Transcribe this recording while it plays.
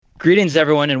Greetings,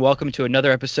 everyone, and welcome to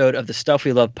another episode of the Stuff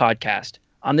We Love podcast.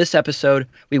 On this episode,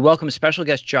 we welcome special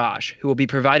guest Josh, who will be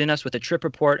providing us with a trip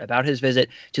report about his visit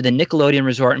to the Nickelodeon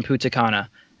Resort in Punta Cana.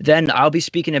 Then I'll be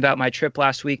speaking about my trip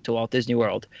last week to Walt Disney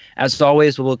World. As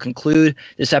always, we will conclude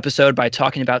this episode by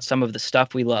talking about some of the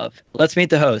stuff we love. Let's meet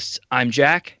the hosts. I'm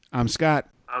Jack. I'm Scott.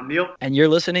 I'm Neil. And you're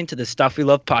listening to the Stuff We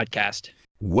Love podcast.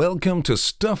 Welcome to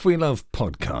Stuff We Love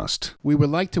podcast. We would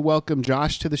like to welcome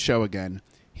Josh to the show again.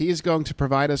 He is going to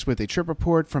provide us with a trip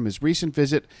report from his recent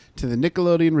visit to the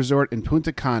Nickelodeon Resort in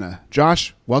Punta Cana.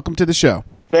 Josh, welcome to the show.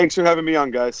 Thanks for having me on,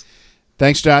 guys.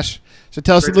 Thanks, Josh. So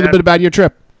tell us a little bit about your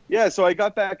trip. Yeah, so I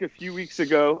got back a few weeks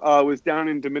ago. I was down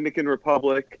in Dominican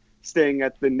Republic, staying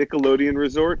at the Nickelodeon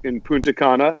Resort in Punta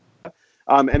Cana,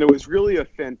 and it was really a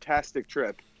fantastic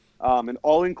trip. An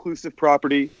all-inclusive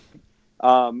property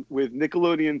with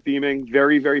Nickelodeon theming,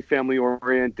 very, very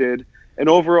family-oriented, and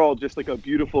overall just like a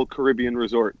beautiful Caribbean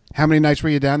resort. How many nights were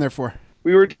you down there for?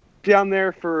 We were down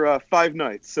there for 5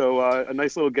 nights, so a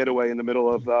nice little getaway in the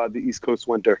middle of the East Coast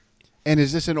winter. And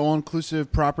is this an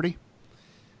all-inclusive property?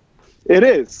 It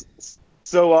is.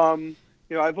 So,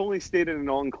 I've only stayed in an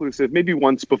all-inclusive maybe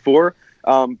once before,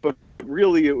 but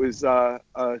really it was a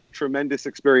tremendous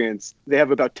experience. They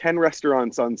have about 10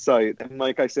 restaurants on site, and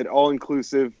like I said,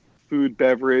 all-inclusive, food,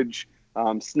 beverage,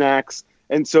 snacks.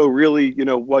 And so really,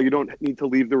 while you don't need to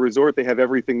leave the resort, they have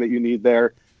everything that you need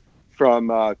there, from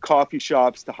coffee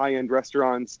shops to high-end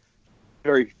restaurants,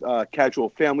 very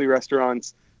casual family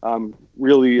restaurants,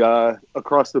 really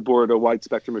across the board, a wide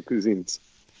spectrum of cuisines.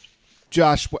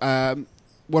 Josh, one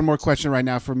more question right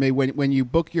now for me. When you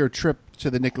book your trip to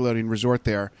the Nickelodeon Resort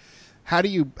there, how do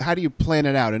you plan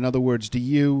it out? In other words, do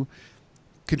you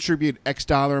contribute X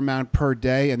dollar amount per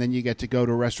day and then you get to go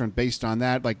to a restaurant based on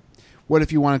that? Like, what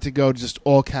if you wanted to go just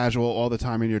all casual all the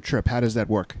time in your trip? How does that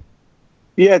work?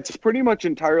 Yeah, it's pretty much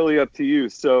entirely up to you.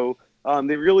 So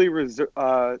they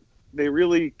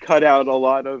really cut out a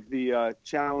lot of the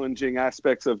challenging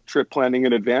aspects of trip planning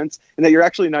in advance, and that you're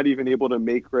actually not even able to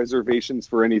make reservations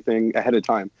for anything ahead of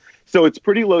time. So it's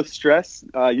pretty low stress.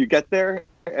 You get there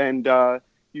and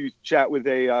you chat with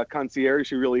a concierge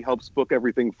who really helps book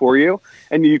everything for you.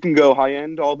 And you can go high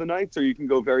end all the nights, or you can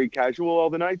go very casual all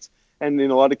the nights. And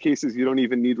in a lot of cases, you don't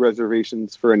even need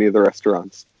reservations for any of the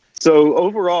restaurants. So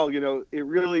overall, it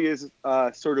really is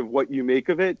sort of what you make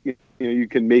of it. You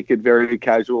can make it very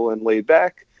casual and laid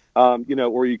back,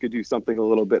 or you could do something a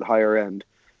little bit higher end.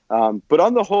 But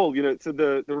on the whole, so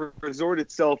the resort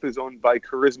itself is owned by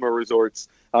Charisma Resorts.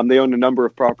 They own a number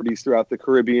of properties throughout the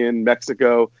Caribbean,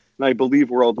 Mexico, and I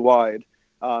believe worldwide.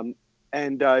 And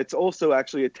it's also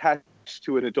actually attached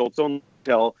to an adults-only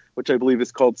hotel, which I believe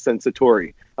is called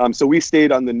Sensatori. So we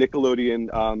stayed on the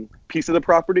Nickelodeon piece of the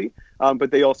property, but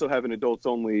they also have an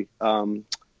adults-only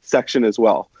section as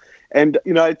well. And,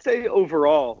 I'd say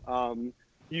overall,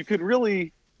 you could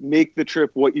really make the trip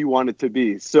what you want it to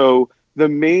be. So the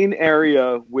main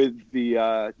area with the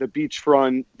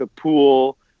beachfront, the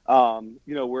pool,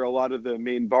 where a lot of the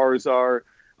main bars are,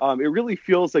 it really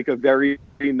feels like a very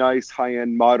nice,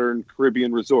 high-end, modern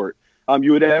Caribbean resort.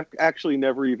 You would actually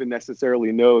never even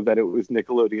necessarily know that it was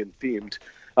Nickelodeon themed.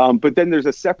 But then there's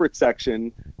a separate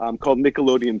section called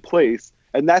Nickelodeon Place,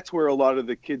 and that's where a lot of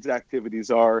the kids' activities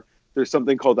are. There's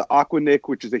something called the Aquanic,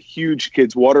 which is a huge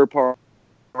kids' water park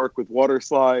with water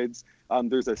slides.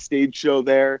 There's a stage show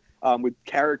there with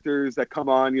characters that come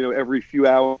on, every few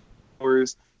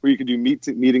hours, where you can do meet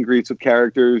and greets with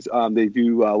characters. They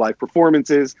do live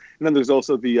performances. And then there's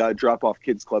also the Drop-Off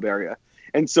Kids Club area.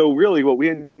 And so really what we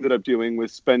ended up doing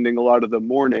was spending a lot of the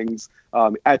mornings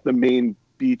at the main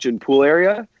beach and pool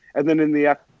area. And then in the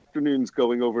afternoons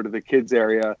going over to the kids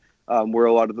area where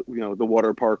a lot of the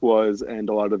water park was and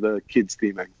a lot of the kids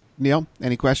theming. Neil,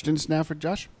 any questions now for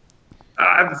Josh?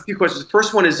 I have a few questions. The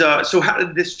first one is, so how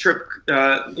did this trip,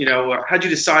 how'd you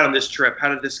decide on this trip? How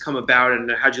did this come about,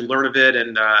 and how'd you learn of it,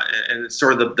 and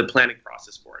sort of the planning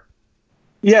process for it?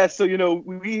 Yeah, so,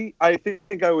 I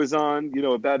think I was on,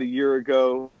 about a year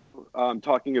ago,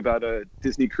 talking about a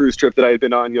Disney cruise trip that I had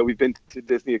been on. We've been to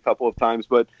Disney a couple of times,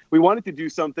 but we wanted to do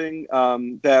something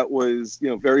that was,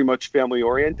 very much family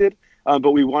oriented.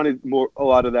 But we wanted a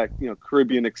lot of that,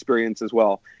 Caribbean experience as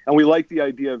well. And we liked the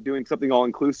idea of doing something all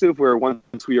inclusive where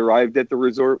once we arrived at the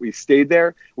resort, we stayed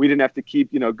there. We didn't have to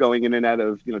keep, going in and out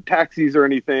of, taxis or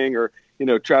anything, or,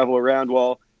 travel around.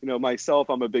 Well,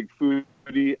 myself, I'm a big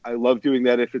foodie. I love doing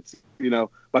that if it's,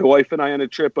 my wife and I on a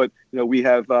trip, but, we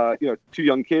have, 2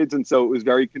 young kids. And so it was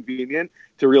very convenient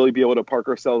to really be able to park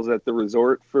ourselves at the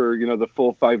resort for, the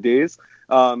full 5 days.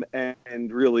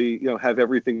 And really, have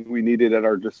everything we needed at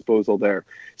our disposal there.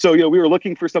 So, we were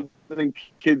looking for something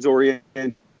kids oriented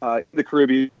in the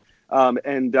Caribbean.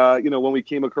 When we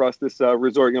came across this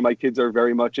resort, my kids are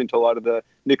very much into a lot of the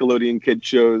Nickelodeon kid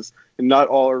shows, and not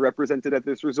all are represented at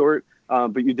this resort.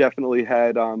 But you definitely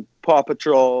had Paw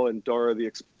Patrol and Dora the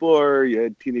Explorer. You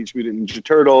had Teenage Mutant Ninja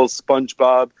Turtles,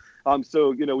 SpongeBob.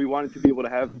 We wanted to be able to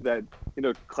have that,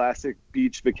 classic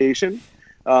beach vacation,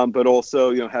 but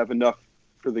also, have enough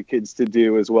for the kids to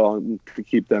do as well and to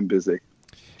keep them busy.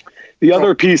 The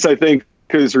other piece, I think,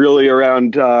 is really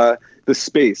around the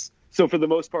space. So for the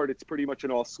most part, it's pretty much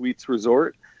an all suites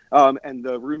resort. And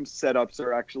the room setups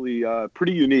are actually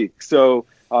pretty unique. So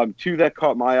two that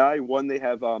caught my eye. One, they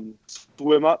have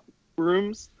swim up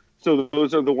rooms. So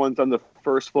those are the ones on the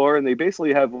first floor, and they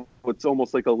basically have what's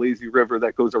almost like a lazy river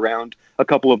that goes around a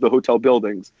couple of the hotel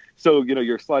buildings. So,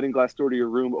 your sliding glass door to your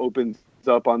room opens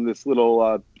up on this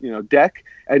little, deck,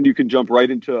 and you can jump right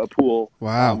into a pool.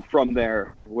 Wow. From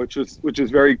there, which is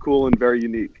very cool and very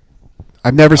unique.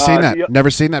 I've never seen that. Never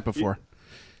seen that before.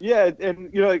 Yeah, and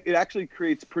it actually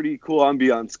creates pretty cool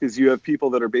ambiance because you have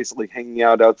people that are basically hanging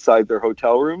out outside their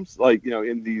hotel rooms, like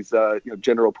in these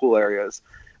general pool areas.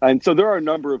 And so there are a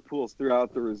number of pools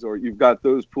throughout the resort. You've got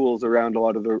those pools around a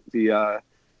lot of the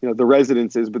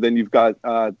residences, but then you've got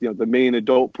the main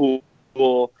adult pool.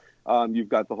 You've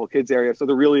got the whole kids area. So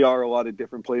there really are a lot of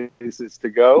different places to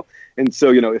go. And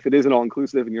so if it isn't all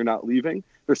inclusive and you're not leaving,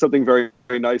 there's something very,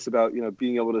 very nice about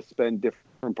being able to spend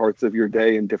different parts of your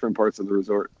day in different parts of the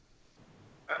resort.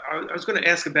 I was going to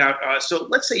ask about, so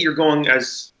let's say you're going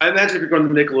I imagine if you're going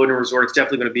to the Nickelodeon Resort, it's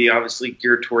definitely going to be obviously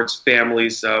geared towards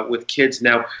families with kids.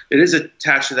 Now, it is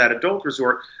attached to that adult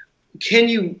resort. Can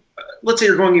you, let's say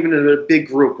you're going even in a big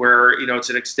group where, it's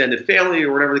an extended family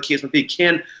or whatever the case might be,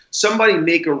 can somebody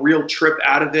make a real trip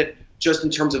out of it just in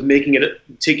terms of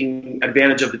taking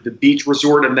advantage of the beach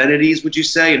resort amenities, would you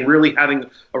say, and really having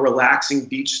a relaxing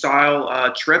beach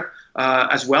style trip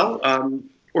as well?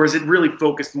 Or is it really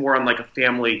focused more on like a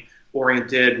family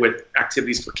oriented with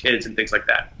activities for kids and things like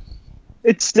that?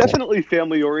 It's definitely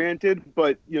family oriented,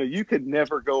 but you could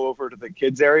never go over to the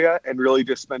kids area and really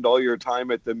just spend all your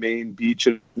time at the main beach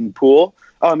and pool.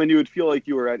 And you would feel like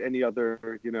you were at any other,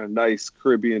 nice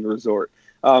Caribbean resort.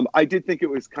 I did think it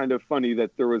was kind of funny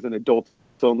that there was an adults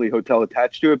only hotel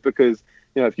attached to it because,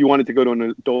 if you wanted to go to an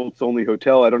adults only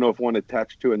hotel, I don't know if one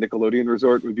attached to a Nickelodeon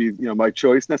resort would be, my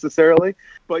choice necessarily.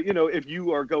 But, if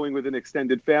you are going with an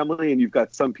extended family and you've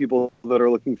got some people that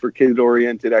are looking for kid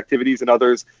oriented activities and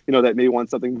others, that may want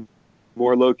something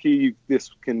more low key,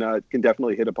 this can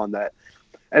definitely hit upon that.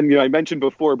 And, I mentioned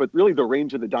before, but really the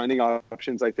range of the dining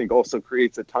options, I think, also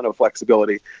creates a ton of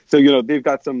flexibility. So, they've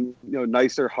got some,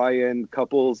 nicer high-end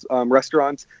couples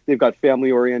restaurants. They've got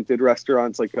family-oriented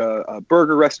restaurants like a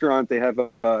burger restaurant. They have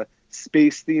a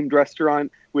space-themed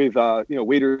restaurant with,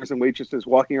 waiters and waitresses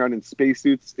walking around in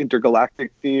spacesuits,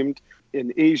 intergalactic themed,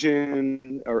 an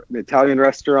Asian or an Italian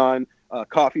restaurant,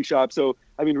 coffee shop. So,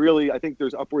 really, I think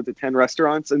there's upwards of 10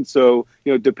 restaurants. And so,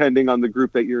 depending on the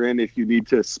group that you're in, if you need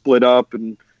to split up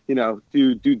and,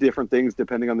 do different things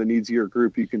depending on the needs of your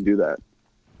group, you can do that.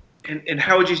 And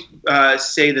how would you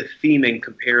say the theming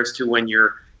compares to when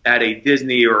you're at a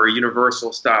Disney or a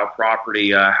Universal style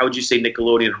property? How would you say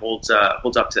Nickelodeon holds up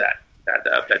to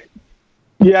that?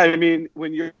 Yeah,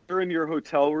 when you're in your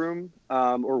hotel room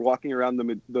or walking around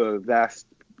the vast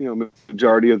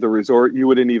majority of the resort, you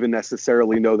wouldn't even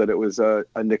necessarily know that it was a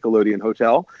Nickelodeon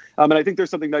hotel. And I think there's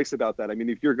something nice about that.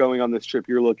 If you're going on this trip,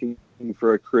 you're looking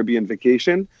for a Caribbean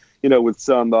vacation, with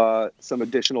some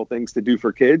additional things to do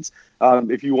for kids.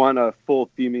 If you want a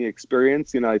full theming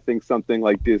experience, I think something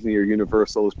like Disney or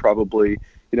Universal is probably,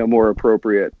 more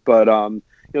appropriate. But,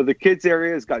 the kids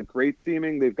area has got great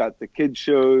theming. They've got the kids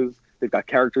shows. They've got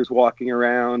characters walking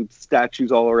around,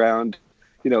 statues all around,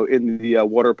 in the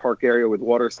water park area with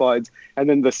water slides. And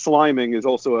then the sliming is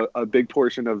also a big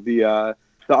portion of the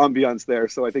ambiance there.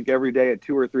 So I think every day at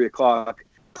 2 or 3 o'clock,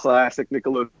 classic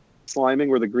Nickelodeon sliming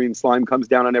where the green slime comes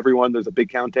down on everyone. There's a big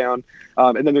countdown.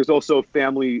 And then there's also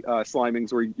family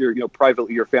slimings where you're,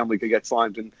 privately your family could get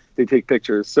slimed and they take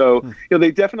pictures. So,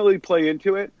 they definitely play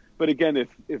into it. But again,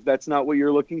 if that's not what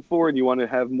you're looking for and you want to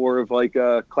have more of like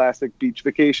a classic beach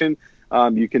vacation,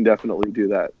 you can definitely do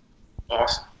that.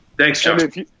 Awesome. Thanks, Josh.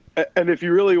 And if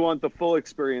you really want the full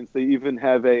experience, they even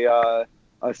have a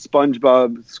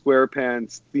SpongeBob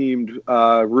SquarePants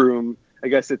themed room. I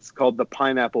guess it's called the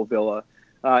Pineapple Villa,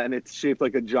 and it's shaped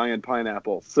like a giant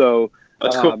pineapple. So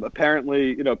that's cool.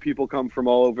 Apparently, people come from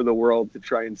all over the world to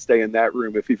try and stay in that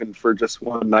room, if even for just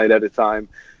one night at a time.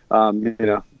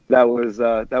 That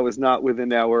was not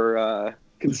within our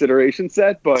consideration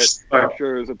set, but I'm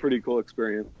sure it was a pretty cool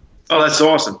experience. Oh, that's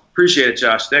awesome. Appreciate it,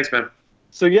 Josh. Thanks, man.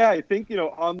 So yeah, I think,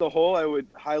 on the whole, I would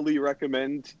highly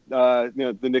recommend the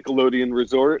Nickelodeon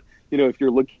Resort. If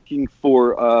you're looking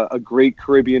for a great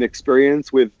Caribbean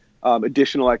experience with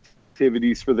additional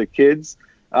activities for the kids,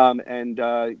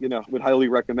 would highly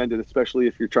recommend it, especially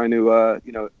if you're trying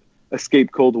to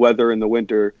escape cold weather in the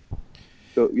winter.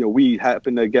 So we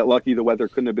happened to get lucky; the weather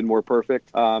couldn't have been more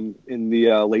perfect in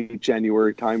the late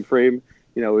January timeframe.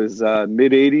 It was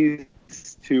mid 80s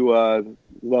to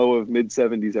low of mid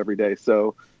 70s every day.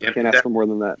 So can't ask for more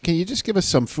than that. Can you just give us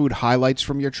some food highlights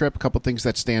from your trip? A couple things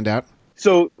that stand out.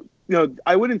 So,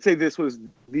 I wouldn't say this was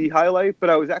the highlight, but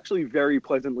I was actually very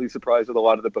pleasantly surprised with a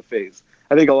lot of the buffets.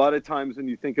 I think a lot of times when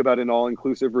you think about an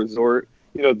all-inclusive resort,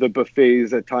 the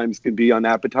buffets at times can be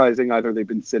unappetizing. Either they've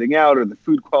been sitting out or the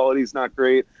food quality is not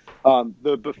great.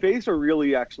 The buffets are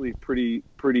really actually pretty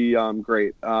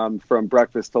great from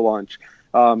breakfast to lunch,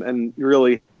 and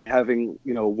really having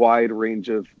a wide range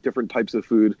of different types of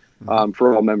food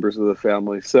for all members of the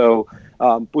family. So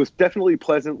was definitely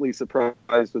pleasantly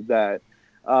surprised with that.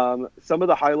 Some of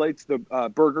the highlights, the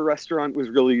burger restaurant was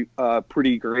really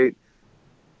pretty great.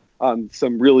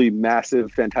 Some really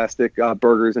massive, fantastic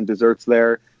burgers and desserts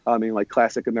there. Like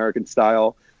classic American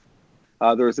style.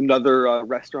 There was another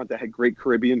restaurant that had great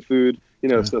Caribbean food,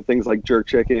 so things like jerk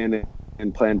chicken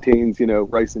and plantains,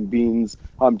 rice and beans.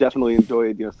 Definitely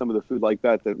enjoyed, some of the food like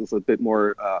that was a bit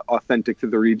more authentic to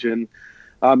the region.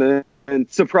 And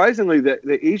surprisingly,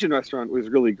 the Asian restaurant was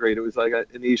really great. It was like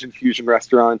an Asian fusion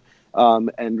restaurant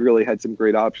and really had some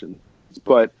great options.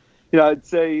 But, I'd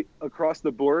say across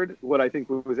the board, what I think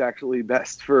was actually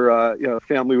best for, a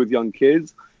family with young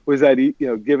kids was that,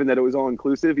 given that it was all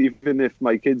inclusive, even if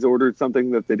my kids ordered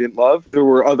something that they didn't love, there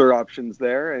were other options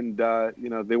there and,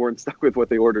 they weren't stuck with what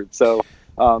they ordered. So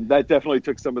that definitely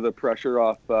took some of the pressure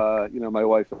off, my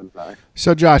wife and I.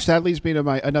 So Josh, that leads me to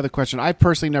another question. I've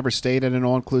personally never stayed at an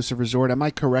all-inclusive resort. Am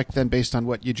I correct then, based on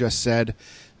what you just said,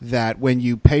 that when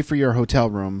you pay for your hotel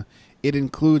room, it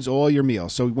includes all your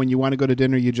meals? So when you want to go to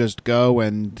dinner, you just go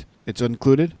and it's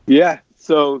included? Yeah.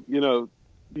 So, you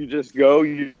just go,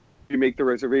 you make the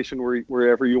reservation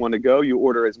wherever you want to go. You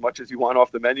order as much as you want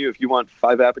off the menu. If you want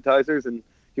 5 appetizers and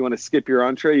you want to skip your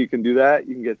entree, you can do that.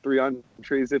 You can get 3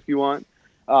 entrees if you want.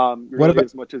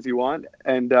 As much as you want,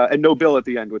 and no bill at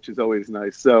the end, which is always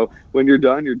nice. So when you're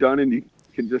done, and you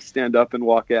can just stand up and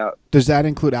walk out. Does that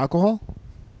include alcohol?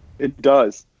 It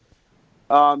does.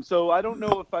 So I don't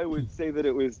know if I would say that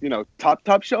it was,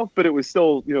 top shelf, but it was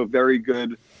still, very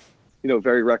good,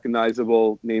 very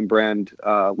recognizable name brand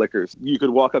liquors. You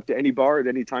could walk up to any bar at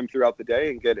any time throughout the day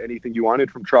and get anything you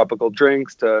wanted, from tropical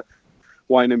drinks to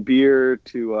wine and beer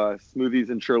to smoothies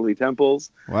and Shirley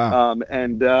Temples. Wow.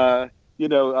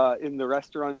 In the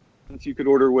restaurants, you could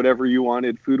order whatever you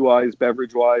wanted, food-wise,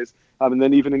 beverage-wise. And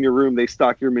then even in your room, they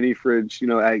stock your mini fridge,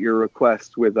 at your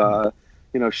request with,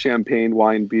 champagne,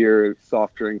 wine, beer,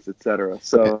 soft drinks, etc.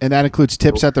 So, and that includes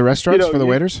tips at the restaurants for the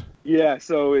waiters? Yeah,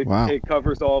 so it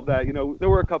covers all of that. There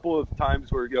were a couple of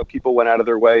times where, people went out of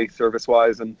their way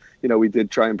service-wise, and, we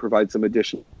did try and provide some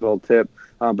additional tip.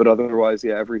 But otherwise,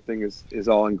 everything is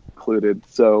all included.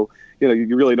 So,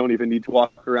 you really don't even need to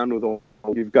walk around with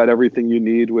you've got everything you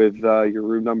need with your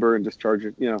room number and just charge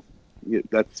it.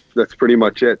 That's pretty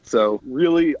much it. So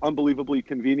really unbelievably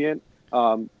convenient.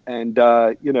 I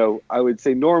would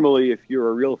say normally if you're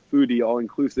a real foodie,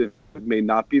 all-inclusive may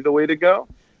not be the way to go.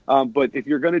 But if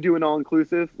you're going to do an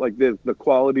all-inclusive, like the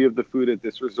quality of the food at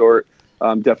this resort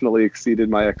definitely exceeded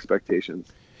my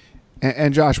expectations.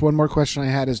 And Josh, one more question I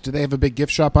had is, do they have a big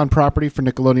gift shop on property for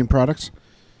Nickelodeon products?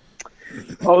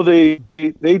 Oh, they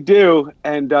do.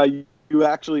 And you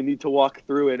actually need to walk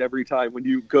through it every time when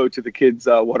you go to the kids'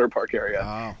 water park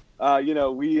area. Oh.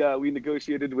 We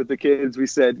negotiated with the kids. We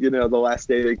said, the last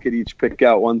day they could each pick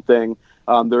out one thing.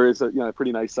 There is a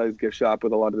pretty nice sized gift shop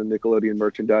with a lot of the Nickelodeon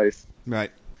merchandise.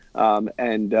 Right.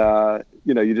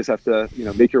 You just have to,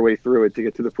 make your way through it to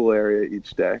get to the pool area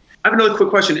each day. I have another quick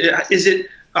question. Is it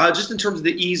just in terms of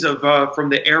the ease of from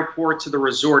the airport to the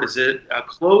resort? Is it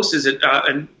close? Is it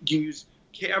and do you use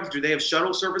cabs? Do they have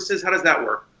shuttle services? How does that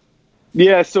work?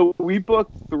 Yeah, so we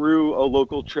booked through a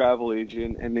local travel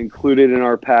agent, and included in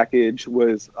our package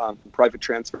was private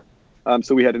transfer.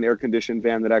 So we had an air-conditioned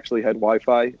van that actually had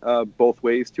Wi-Fi both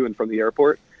ways to and from the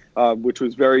airport, which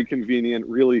was very convenient,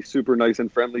 really super nice and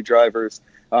friendly drivers.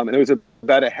 And it was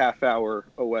about a half hour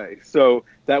away. So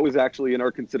that was actually in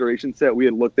our consideration set. We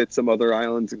had looked at some other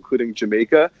islands, including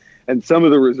Jamaica, and some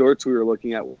of the resorts we were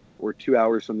looking at were 2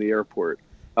 hours from the airport.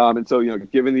 And so,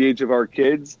 given the age of our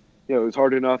kids, it was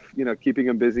hard enough, keeping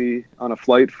them busy on a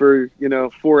flight for,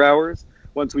 4 hours.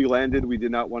 Once we landed, we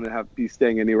did not want to be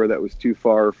staying anywhere that was too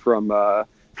far from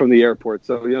from the airport.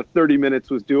 So 30 minutes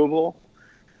was doable.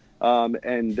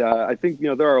 And I think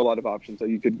there are a lot of options. So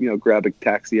you could grab a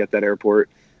taxi at that airport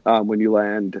when you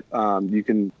land. You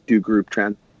can do group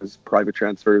transfers, private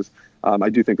transfers. I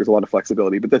do think there's a lot of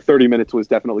flexibility, but the 30 minutes was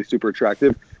definitely super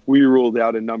attractive. We ruled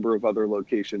out a number of other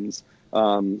locations,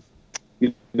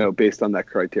 based on that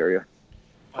criteria.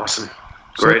 Awesome.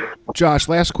 Great. So, Josh,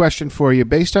 last question for you.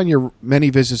 Based on your many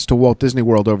visits to Walt Disney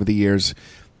World over the years,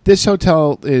 this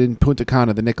hotel in Punta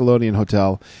Cana, the Nickelodeon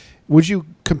Hotel, would you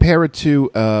compare it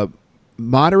to a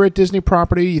moderate Disney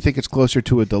property? You think it's closer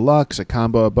to a deluxe, a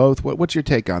combo of both? What's your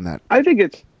take on that? I think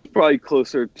it's probably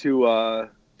closer to a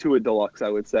deluxe, I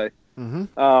would say.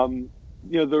 Mm-hmm.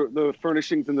 The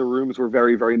furnishings in the rooms were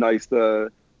very, very nice.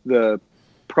 The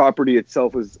property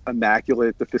itself was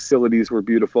immaculate. The facilities were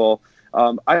beautiful.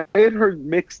 I had heard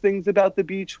mixed things about the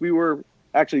beach. We were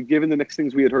actually, given the mixed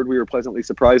things we had heard, we were pleasantly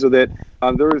surprised with it.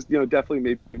 There was,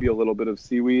 definitely maybe a little bit of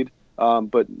seaweed,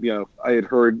 but I had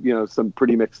heard, some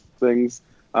pretty mixed things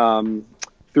through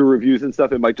reviews and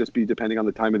stuff. It might just be depending on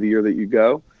the time of the year that you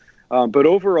go. But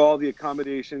overall, the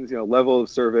accommodations, level of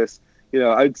service,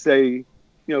 I'd say,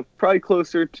 probably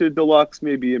closer to deluxe,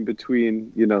 maybe in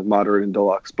between, moderate and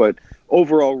deluxe. But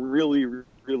overall, really,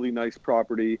 really nice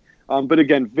property. But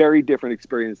again, very different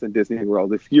experience than Disney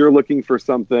World. If you're looking for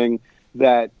something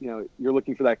that, you're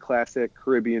looking for that classic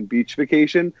Caribbean beach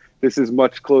vacation, this is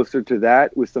much closer to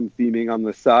that with some theming on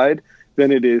the side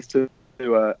than it is to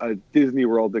a Disney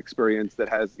World experience that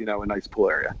has, a nice pool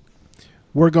area.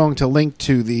 We're going to link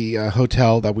to the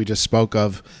hotel that we just spoke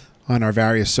of on our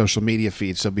various social media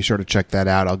feeds, so be sure to check that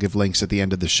out. I'll give links at the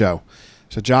end of the show.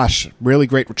 So, Josh, really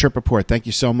great trip report. Thank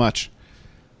you so much.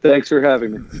 Thanks for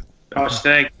having me. Josh,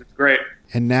 thanks. It's great.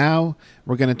 And now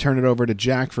we're going to turn it over to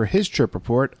Jack for his trip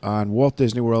report on Walt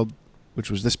Disney World, which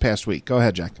was this past week. Go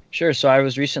ahead, Jack. Sure. So I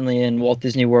was recently in Walt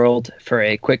Disney World for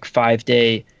a quick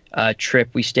 5-day trip.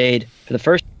 We stayed for the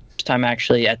first time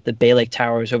actually at the Bay Lake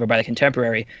Towers over by the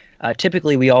Contemporary.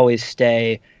 Typically, we always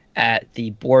stay at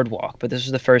the boardwalk, but this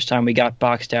was the first time we got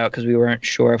boxed out because we weren't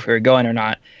sure if we were going or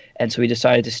not. And so we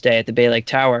decided to stay at the Bay Lake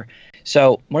Tower.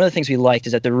 So one of the things we liked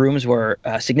is that the rooms were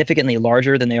significantly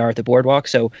larger than they are at the boardwalk.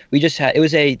 So we just had, it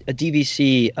was a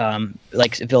DVC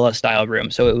like villa style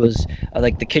room. So it was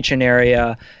like the kitchen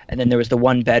area, and then there was the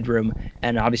one bedroom,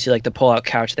 and obviously like the pull-out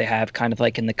couch they have kind of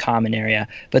like in the common area.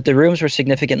 But the rooms were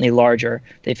significantly larger.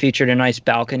 They featured a nice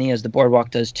balcony, as the boardwalk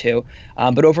does too.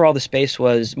 But overall the space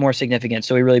was more significant,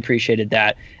 so we really appreciated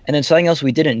that. And then something else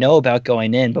we didn't know about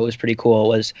going in, but was pretty cool,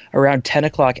 was around 10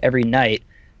 o'clock every night,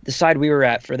 the side we were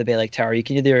at for the Bay Lake Tower, you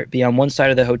can either be on one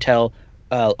side of the hotel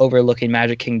overlooking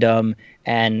Magic Kingdom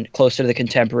and closer to the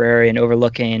Contemporary and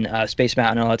overlooking Space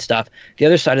Mountain and all that stuff. The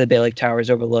other side of the Bay Lake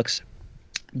Towers overlooks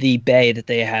the bay that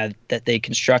they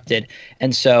constructed.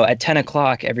 And so at 10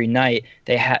 o'clock every night,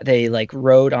 they like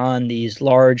rode on these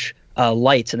large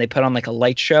lights, and they put on like a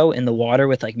light show in the water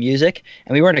with like music,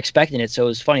 and we weren't expecting it. So it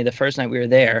was funny. The first night we were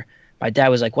there, my dad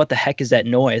was like, what the heck is that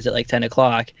noise at like 10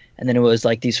 o'clock? And then it was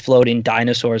like these floating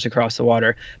dinosaurs across the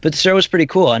water. But the show was pretty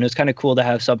cool, and it was kind of cool to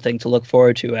have something to look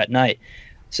forward to at night.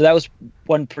 So that was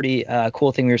one pretty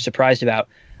cool thing we were surprised about.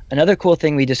 Another cool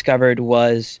thing we discovered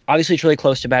was, obviously it's really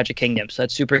close to Magic Kingdom, so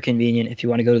that's super convenient if you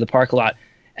want to go to the park a lot.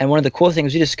 And one of the cool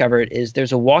things we discovered is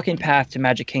there's a walking path to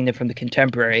Magic Kingdom from the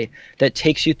Contemporary that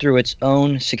takes you through its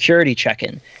own security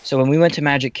check-in. So when we went to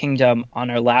Magic Kingdom on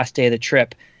our last day of the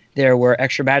trip, there were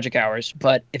extra magic hours,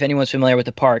 but if anyone's familiar with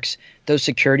the parks, those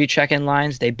security check-in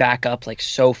lines, they back up like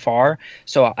so far.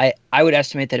 So I would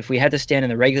estimate that if we had to stand in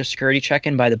the regular security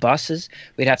check-in by the buses,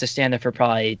 we'd have to stand there for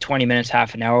probably 20 minutes,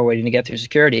 half an hour waiting to get through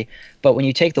security. But when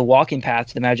you take the walking path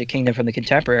to the Magic Kingdom from the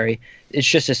Contemporary, it's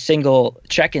just a single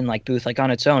check-in like booth, like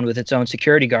on its own with its own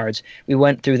security guards. We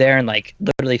went through there in like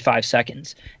literally 5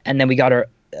 seconds, and then we got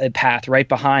a path right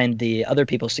behind the other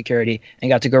people's security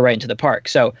and got to go right into the park.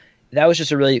 So that was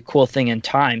just a really cool thing in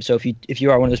time. So if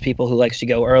you are one of those people who likes to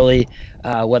go early,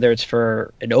 whether it's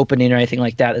for an opening or anything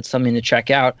like that, it's something to check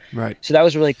out. Right. So that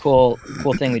was a really cool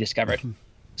thing we discovered.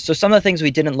 So some of the things we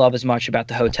didn't love as much about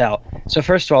the hotel. So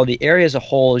first of all, the area as a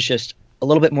whole is just a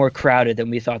little bit more crowded than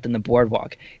we thought than the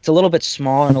boardwalk. It's a little bit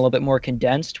smaller and a little bit more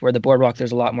condensed, where the boardwalk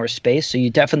there's a lot more space. So you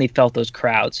definitely felt those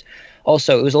crowds.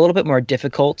 Also, it was a little bit more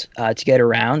difficult to get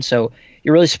around. So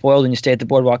you're really spoiled when you stay at the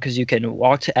boardwalk because you can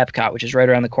walk to Epcot, which is right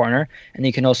around the corner, and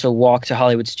you can also walk to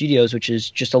Hollywood Studios, which is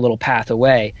just a little path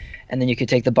away. And then you could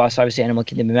take the bus, obviously, Animal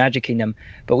Kingdom and Magic Kingdom.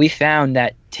 But we found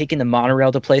that taking the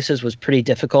monorail to places was pretty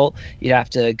difficult. You'd have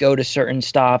to go to certain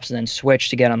stops and then switch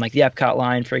to get on like the Epcot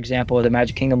line, for example, or the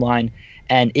Magic Kingdom line.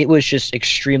 and it was just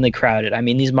extremely crowded. I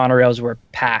mean, these monorails were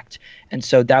packed, and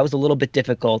so that was a little bit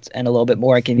difficult and a little bit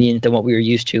more inconvenient than what we were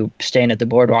used to staying at the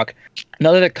boardwalk.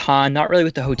 Another con, not really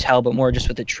with the hotel, but more just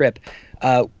with the trip.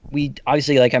 We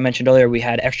obviously, like I mentioned earlier, we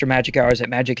had extra magic hours at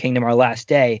Magic Kingdom our last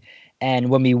day, and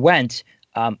when we went,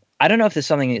 I don't know if this is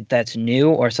something that's new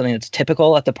or something that's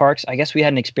typical at the parks. I guess we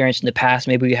hadn't experienced in the past.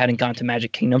 Maybe we hadn't gone to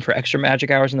Magic Kingdom for extra magic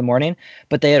hours in the morning,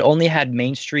 but they had only had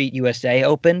Main Street USA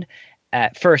opened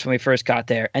at first when we first got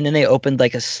there, and then they opened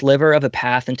like a sliver of a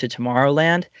path into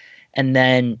Tomorrowland, and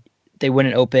then they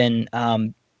wouldn't open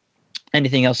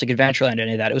anything else like Adventureland or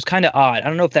any of that. It was kind of odd. I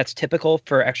don't know if that's typical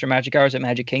for extra magic hours at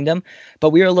Magic Kingdom, but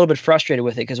we were a little bit frustrated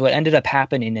with it because what ended up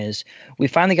happening is we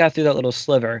finally got through that little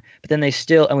sliver, but then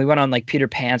and we went on like Peter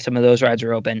Pan. Some of those rides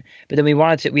were open, but then we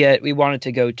wanted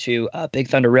to go to Big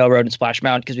Thunder Railroad and Splash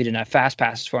Mountain because we didn't have fast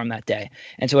passes for them that day.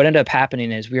 And so what ended up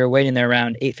happening is we were waiting there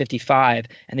around 8:55,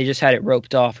 and they just had it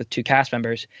roped off with 2 cast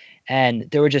members. And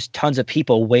there were just tons of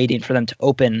people waiting for them to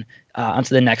open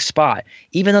onto the next spot,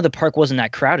 even though the park wasn't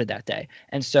that crowded that day.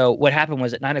 And so what happened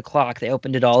was at 9 o'clock, they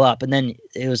opened it all up, and then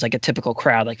it was like a typical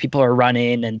crowd. Like people are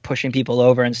running and pushing people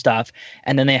over and stuff.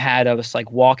 And then they had us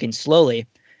like walking slowly.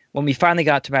 When we finally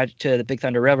got to the Big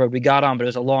Thunder Railroad, we got on, but it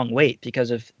was a long wait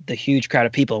because of the huge crowd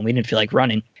of people, and we didn't feel like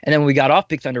running. And then when we got off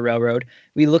Big Thunder Railroad,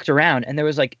 we looked around, and there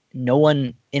was like no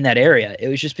one in that area. It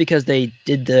was just because they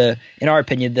did in our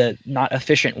opinion, the not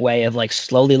efficient way of like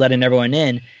slowly letting everyone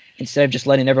in instead of just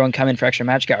letting everyone come in for extra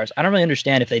magic hours. I don't really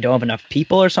understand if they don't have enough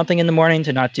people or something in the morning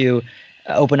to not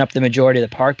open up the majority of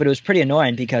the park, but it was pretty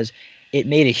annoying because it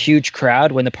made a huge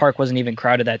crowd when the park wasn't even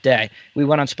crowded that day. We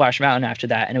went on Splash Mountain after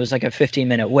that, and it was like a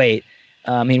 15-minute wait.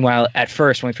 Meanwhile, at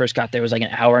first, when we first got there, it was like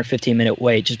an hour and 15-minute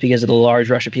wait just because of the large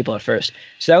rush of people at first.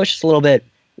 So that was just a little bit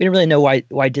 – we didn't really know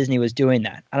why Disney was doing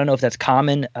that. I don't know if that's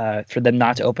common for them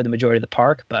not to open the majority of the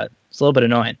park, but it's a little bit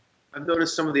annoying. I've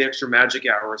noticed some of the extra magic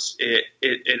hours,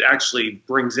 it actually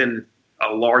brings in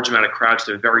a large amount of crowds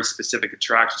to very specific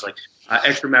attractions, like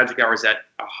extra magic hours at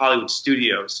Hollywood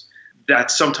Studios.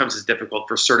 That sometimes is difficult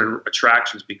for certain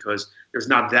attractions because there's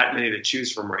not that many to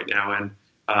choose from right now,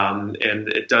 and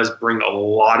it does bring a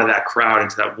lot of that crowd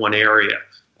into that one area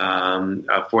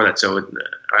for that. So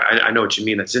I know what you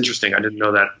mean. That's interesting. I didn't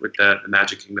know that with the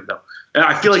Magic Kingdom though. And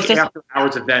I feel like after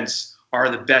hours events are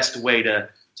the best way to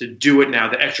do it now.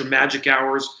 The extra magic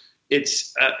hours, it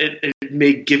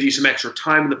may give you some extra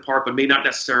time in the park, but may not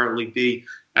necessarily be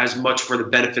as much for the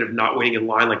benefit of not waiting in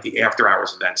line like the after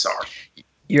hours events are.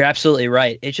 You're absolutely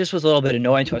right. It just was a little bit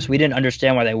annoying to us. We didn't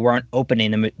understand why they weren't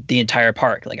opening the entire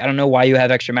park. Like, I don't know why you have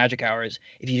extra magic hours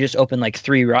if you just open like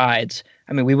 3 rides.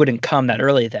 I mean, we wouldn't come that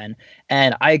early then.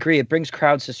 And I agree, it brings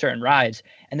crowds to certain rides.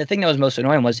 And the thing that was most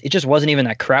annoying was it just wasn't even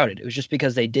that crowded. It was just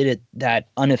because they did it that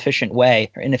inefficient way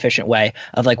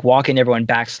of like walking everyone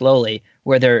back slowly,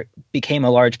 where there became a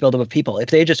large buildup of people. If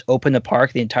they just opened the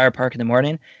park, the entire park in the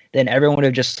morning, then everyone would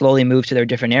have just slowly moved to their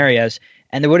different areas,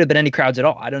 and there would have been any crowds at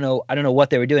all. I don't know what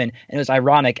they were doing. And it was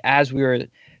ironic as we were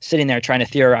sitting there trying to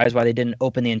theorize why they didn't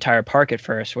open the entire park at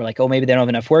first. We're like, oh, maybe they don't have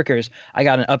enough workers. I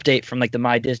got an update from like the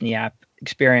My Disney app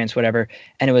experience, whatever,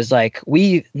 and it was like,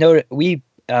 we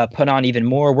put on even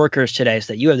more workers today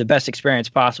so that you have the best experience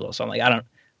possible. So I'm like, I don't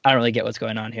really get what's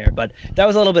going on here, but that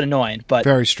was a little bit annoying. But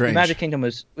very strange. Magic Kingdom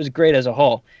was great as a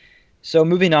whole. So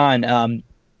moving on,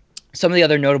 some of the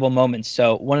other notable moments.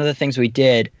 So one of the things we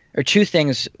did, or 2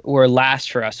 things were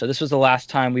last for us. So this was the last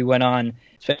time we went on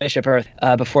Spaceship Earth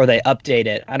before they update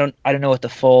it. I don't know what the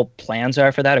full plans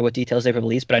are for that or what details they've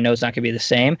released, but I know it's not going to be the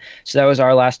same. So that was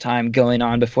our last time going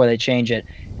on before they change it,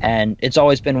 and it's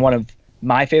always been one of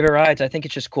my favorite rides. I think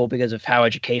it's just cool because of how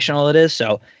educational it is.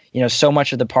 So, so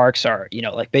much of the parks are,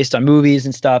 like based on movies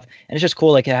and stuff. And it's just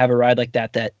cool, like, to have a ride like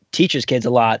that teaches kids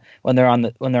a lot when they're on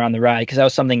the ride. Cause that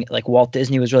was something like Walt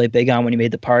Disney was really big on when he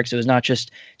made the parks. It was not just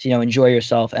to, enjoy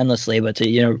yourself endlessly, but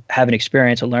to, have an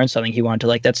experience or learn something he wanted to.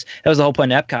 Like, that was the whole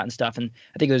point of Epcot and stuff. And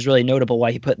I think it was really notable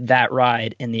why he put that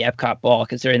ride in the Epcot ball,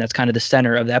 considering that's kind of the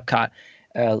center of the Epcot,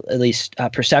 at least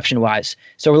perception-wise.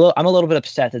 So I'm a little bit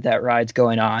upset that ride's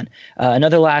going on.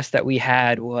 Another last that we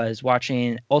had was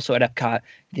watching, also at Epcot,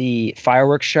 the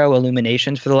fireworks show,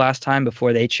 Illuminations, for the last time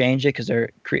before they change it, because they're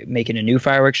making a new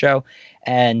fireworks show.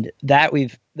 And that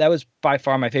was by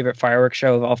far my favorite fireworks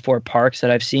show of all 4 parks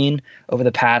that I've seen over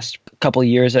the past couple of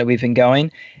years that we've been going.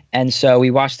 And so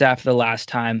we watched that for the last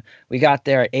time. We got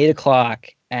there at 8 o'clock,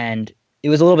 and it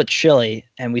was a little bit chilly,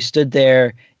 and we stood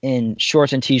there in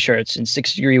shorts and T-shirts in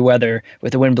 60-degree weather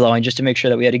with the wind blowing just to make sure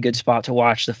that we had a good spot to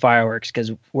watch the fireworks,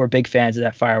 because we're big fans of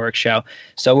that fireworks show.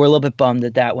 So we're a little bit bummed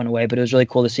that went away, but it was really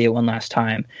cool to see it one last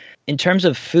time. In terms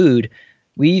of food,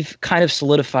 we've kind of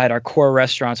solidified our core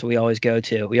restaurants that we always go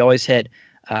to. We always hit,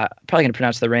 probably going to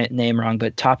pronounce the name wrong,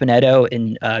 but Tapenado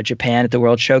in Japan at the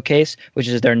World Showcase, which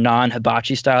is their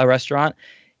non-hibachi style restaurant.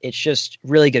 It's just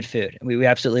really good food. We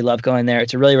absolutely love going there.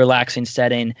 It's a really relaxing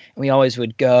setting. And we always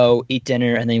would go eat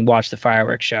dinner and then watch the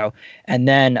fireworks show. And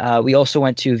then we also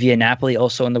went to Via Napoli,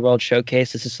 also in the World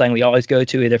Showcase. This is something we always go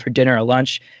to either for dinner or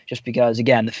lunch, just because,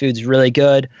 again, the food's really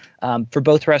good. For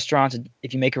both restaurants,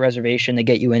 if you make a reservation, they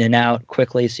get you in and out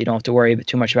quickly, so you don't have to worry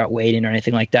too much about waiting or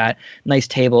anything like that. Nice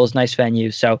tables, nice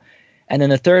venue. So, and then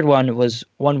the third one was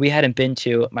one we hadn't been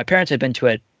to. My parents had been to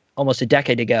it almost a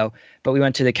decade ago, but we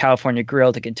went to the California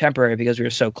Grill, the Contemporary, because we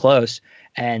were so close.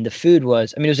 And the food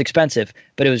was, it was expensive,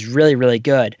 but it was really, really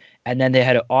good. And then they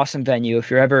had an awesome venue.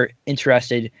 If you're ever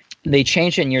interested, they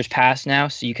changed it in years past now,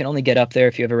 so you can only get up there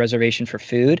if you have a reservation for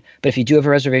food. But if you do have a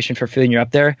reservation for food and you're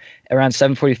up there around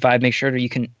 7:45, make sure that you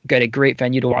can get a great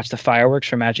venue to watch the fireworks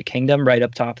for Magic Kingdom right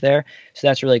up top there. So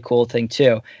that's a really cool thing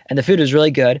too. And the food was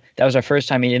really good. That was our first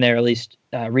time eating there, at least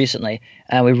recently,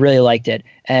 and we really liked it.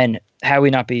 And had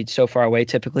we not be so far away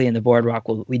typically in the boardwalk,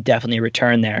 we definitely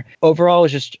return there. Overall, it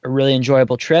was just a really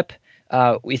enjoyable trip.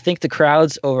 We think the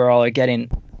crowds overall are getting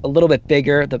a little bit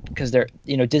bigger because they're,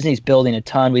 Disney's building a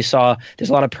ton. We saw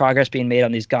there's a lot of progress being made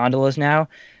on these gondolas now.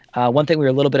 One thing we were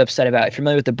a little bit upset about, if you're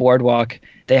familiar with the boardwalk,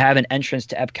 they have an entrance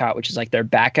to Epcot, which is like their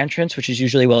back entrance, which is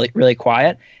usually really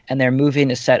quiet. And they're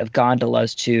moving a set of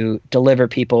gondolas to deliver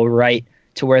people right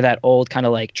to where that old kind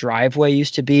of like driveway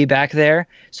used to be back there.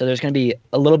 So there's going to be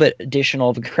a little bit additional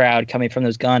of a crowd coming from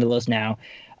those gondolas now.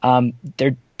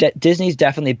 Disney's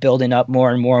definitely building up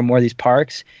more and more and more of these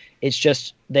parks. It's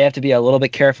just they have to be a little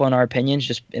bit careful in our opinions,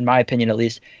 just in my opinion at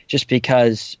least, just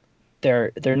because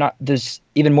they're not. There's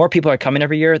even more people are coming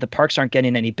every year. The parks aren't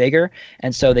getting any bigger,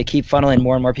 and so they keep funneling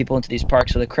more and more people into these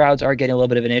parks. So the crowds are getting a little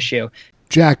bit of an issue.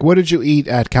 Jack, what did you eat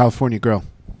at California Grill?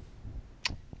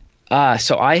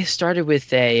 So I started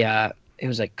with it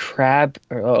was like crab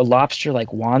or a lobster, like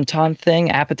wonton thing,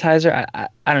 appetizer.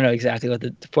 I don't know exactly what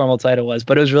the formal title was,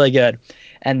 but it was really good.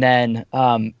 And then,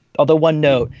 although one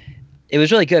note, it was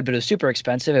really good, but it was super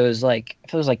expensive. It was like, I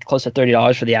feel it was like close to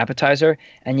 $30 for the appetizer.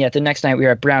 And yet the next night we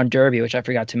were at Brown Derby, which I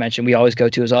forgot to mention, we always go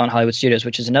to as well in Hollywood Studios,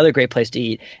 which is another great place to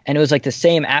eat. And it was like the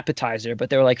same appetizer, but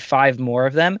there were like 5 more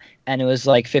of them, and it was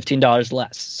like $15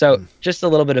 less. So just a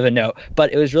little bit of a note,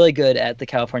 but it was really good at the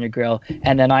California Grill.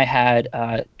 And then I had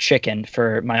chicken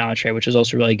for my entree, which was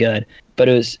also really good. But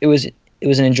it was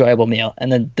an enjoyable meal. And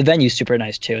then the venue's super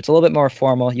nice too. It's a little bit more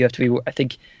formal. You have to be, I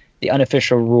think, the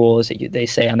unofficial rule is that they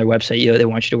say on their website, they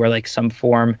want you to wear like some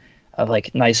form of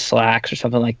like nice slacks or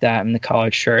something like that and the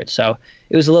collared shirt. So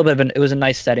it was a little bit of it was a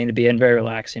nice setting to be in, very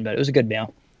relaxing, but it was a good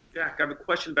meal. Jack, I have a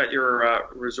question about your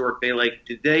resort, Bay Lake.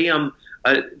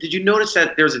 Did you notice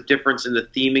that there's a difference in the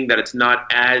theming, that it's not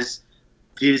as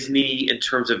Disney in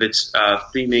terms of its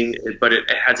theming, but it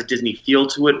has a Disney feel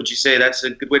to it? Would you say that's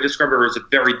a good way to describe it, or is it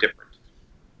very different?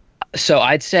 So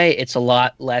I'd say it's a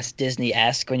lot less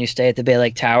Disney-esque when you stay at the Bay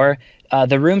Lake Tower.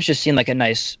 The rooms just seem like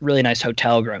a really nice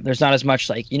hotel room. There's not as much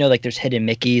like there's hidden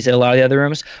Mickeys at a lot of the other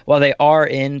rooms. While they are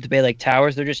in the Bay Lake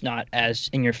Towers, they're just not as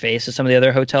in your face as some of the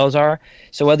other hotels are.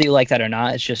 So whether you like that or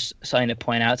not, it's just something to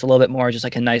point out. It's a little bit more just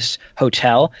like a nice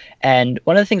hotel. And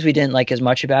one of the things we didn't like as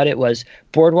much about it was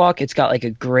Boardwalk. It's got like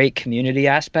a great community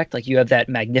aspect. Like you have that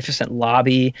magnificent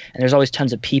lobby, and there's always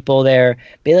tons of people there.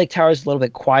 Bay Lake Tower is a little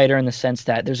bit quieter in the sense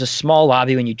that there's a small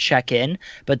lobby when you check in,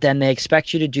 but then they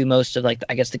expect you to do most of like,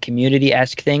 I guess, the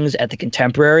community-esque things at the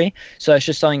Contemporary. So it's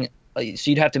just something.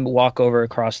 So you'd have to walk over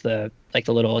across the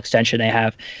little extension they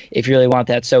have if you really want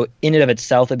that. So in and of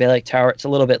itself, the Bay Lake Tower, it's a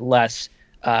little bit less,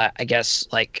 I guess,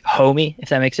 like homey, if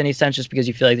that makes any sense, just because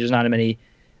you feel like there's not as many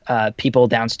people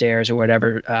downstairs or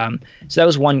whatever. So that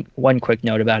was one quick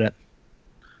note about it.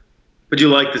 But you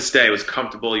liked the stay; it was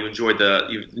comfortable. You enjoyed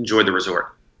the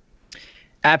resort.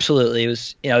 Absolutely, it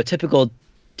was a typical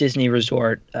Disney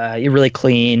resort. You're really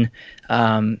clean.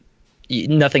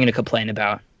 Nothing to complain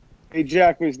about. Hey,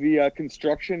 Jack, was the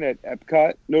construction at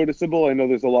Epcot noticeable? I know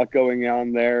there's a lot going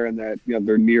on there, and that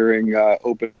they're nearing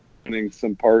opening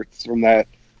some parts from that.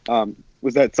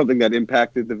 Was that something that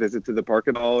impacted the visit to the park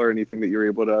at all, or anything that you're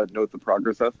able to note the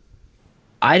progress of?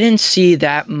 I didn't see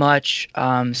that much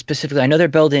specifically. I know they're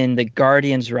building the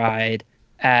Guardians ride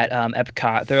at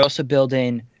Epcot. They're also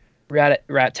building the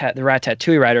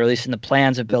Ratatouille ride, or at least in the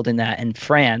plans of building that in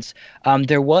France.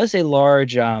 There was a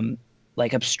large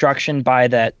like obstruction by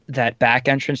that back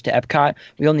entrance to Epcot.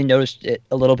 We only noticed it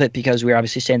a little bit because we were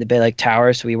obviously staying at the Bay Lake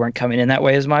Tower, so we weren't coming in that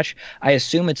way as much. I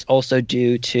assume it's also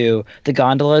due to the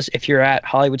gondolas. If you're at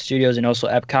Hollywood Studios and also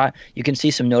Epcot, you can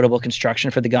see some notable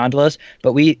construction for the gondolas.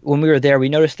 But when we were there, we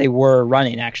noticed they were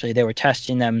running. Actually, they were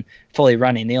testing them fully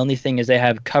running. The only thing is they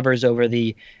have covers over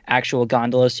the actual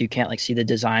gondolas, so you can't like see the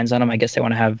designs on them. I guess they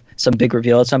want to have some big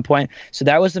reveal at some point. So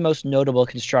that was the most notable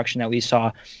construction that we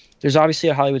saw. There's obviously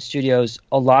at Hollywood Studios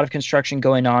a lot of construction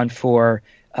going on for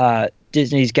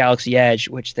Disney's Galaxy Edge,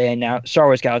 which they announced, Star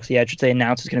Wars Galaxy Edge, which they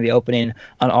announced is going to be opening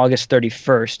on August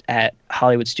 31st at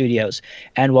Hollywood Studios.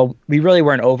 And while we really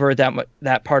weren't over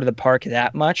that part of the park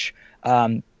that much,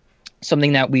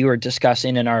 something that we were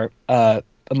discussing in our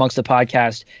amongst the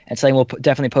podcast and something we'll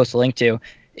definitely post a link to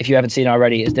if you haven't seen it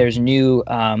already is there's new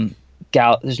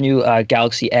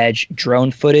Galaxy Edge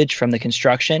drone footage from the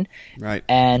construction. Right.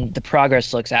 And the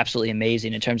progress looks absolutely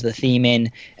amazing in terms of the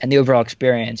theming and the overall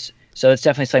experience. So it's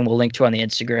definitely something we'll link to on the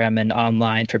Instagram and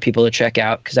online for people to check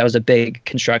out because that was a big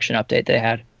construction update they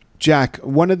had. Jack,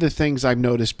 one of the things I've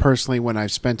noticed personally when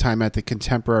I've spent time at the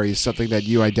Contemporary is something that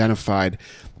you identified,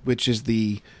 which is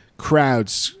the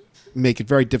crowds make it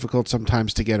very difficult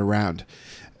sometimes to get around.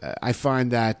 I find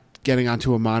that getting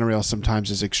onto a monorail sometimes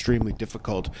is extremely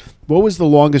difficult. What was the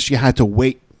longest you had to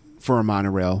wait for a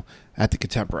monorail at the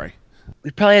Contemporary?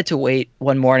 We probably had to wait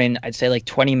one morning, I'd say like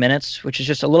 20 minutes, which is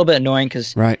just a little bit annoying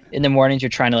because in the mornings you're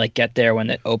trying to like get there when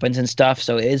it opens and stuff.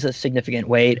 So it is a significant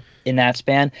wait in that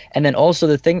span. And then also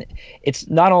the thing, it's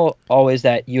not always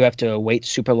that you have to wait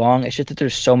super long. It's just that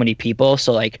there's so many people.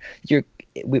 So like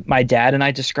my dad and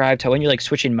I described how when you're like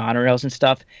switching monorails and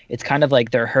stuff, it's kind of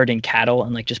like they're herding cattle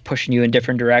and like just pushing you in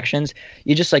different directions.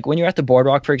 You just like when you're at the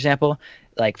boardwalk, for example,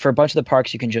 like for a bunch of the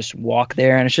parks, you can just walk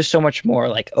there and it's just so much more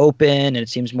like open and it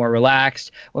seems more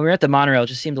relaxed. When we were at the monorail, it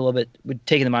just seemed a little bit,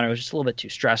 taking the monorail was just a little bit too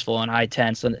stressful and high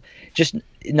tense and just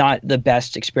not the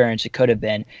best experience it could have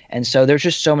been. And so there's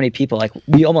just so many people, like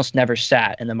we almost never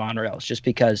sat in the monorails just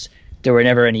because there were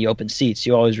never any open seats.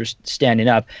 You always were standing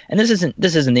up. And this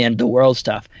isn't the end of the world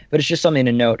stuff, but it's just something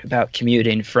to note about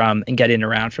commuting from and getting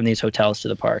around from these hotels to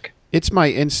the park. It's my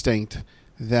instinct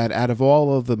that out of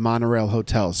all of the monorail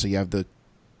hotels, so you have the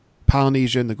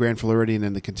Polynesian, the Grand Floridian,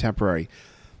 and the Contemporary,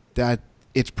 that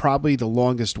it's probably the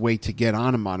longest wait to get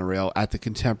on a monorail at the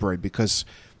Contemporary because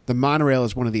the monorail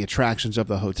is one of the attractions of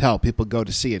the hotel. People go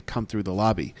to see it come through the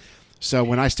lobby. So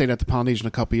when I stayed at the Polynesian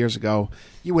a couple years ago,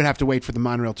 you would have to wait for the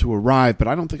monorail to arrive, but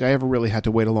I don't think I ever really had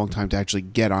to wait a long time to actually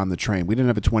get on the train. We didn't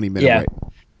have a 20-minute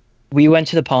wait. We went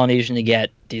to the Polynesian to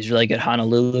get these really good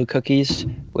Honolulu cookies,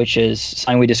 which is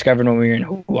something we discovered when we were in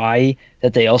Hawaii,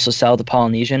 that they also sell at the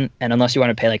Polynesian. And unless you want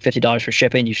to pay like $50 for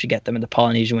shipping, you should get them in the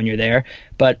Polynesian when you're there.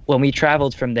 But when we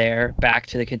traveled from there back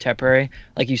to the Contemporary,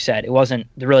 like you said,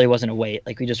 there really wasn't a wait.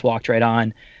 Like we just walked right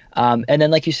on. And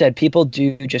then, like you said, people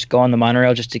do just go on the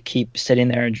monorail just to keep sitting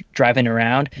there and driving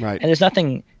around. Right. And there's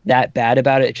nothing that bad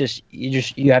about it.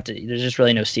 You have to. There's just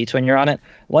really no seats when you're on it.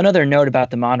 One other note about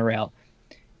the monorail: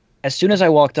 as soon as I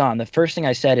walked on, the first thing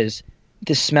I said is,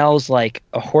 "This smells like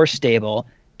a horse stable."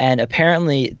 And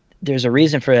apparently, there's a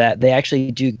reason for that. They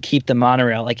actually do keep the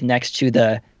monorail like next to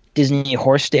the Disney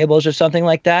horse stables or something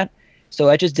like that. So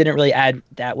it just didn't really add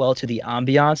that well to the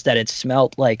ambiance that it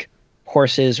smelled like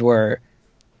horses were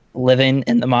living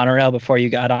in the monorail before you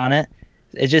got on it.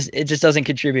 It just doesn't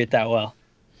contribute that well.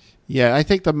 Yeah, I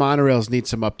think the monorails need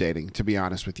some updating, to be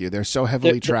honest with you. They're so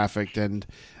heavily trafficked, and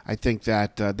I think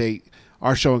that they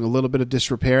are showing a little bit of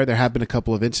disrepair. There have been a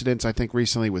couple of incidents, I think,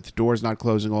 recently with doors not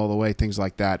closing all the way, things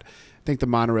like that. I think the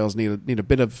monorails need a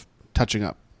bit of touching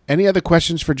up. Any other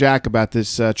questions for Jack about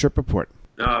this trip report?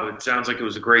 No, it sounds like it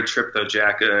was a great trip, though,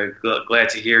 Jack. Glad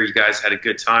to hear you guys had a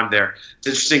good time there. It's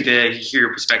interesting to hear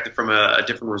your perspective from a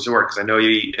different resort because I know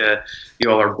you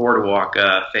all are boardwalk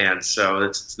fans, so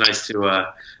it's nice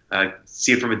to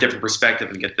see it from a different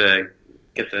perspective and get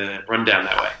the rundown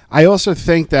that way. I also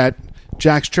think that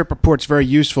Jack's trip report's very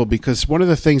useful because one of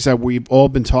the things that we've all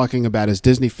been talking about as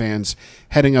Disney fans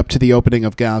heading up to the opening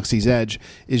of Galaxy's Edge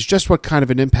is just what kind of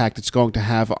an impact it's going to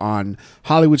have on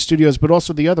Hollywood Studios, but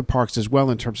also the other parks as well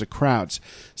in terms of crowds.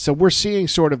 So we're seeing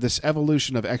sort of this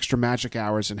evolution of extra magic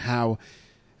hours and how,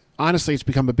 honestly, it's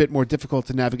become a bit more difficult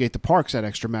to navigate the parks at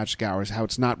extra magic hours, how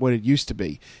it's not what it used to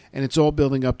be. And it's all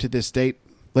building up to this date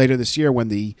later this year when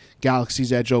the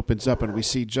Galaxy's Edge opens up and we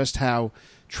see just how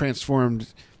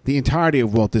transformed the entirety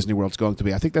of Walt Disney World is going to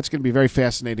be. I think that's going to be very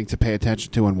fascinating to pay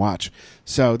attention to and watch.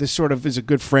 So this sort of is a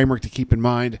good framework to keep in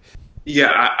mind.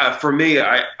 Yeah, for me,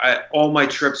 I all my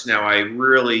trips now, I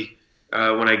really,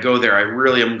 when I go there, I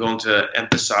really am going to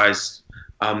emphasize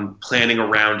planning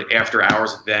around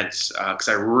after-hours events, because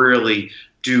I really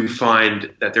do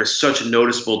find that there's such a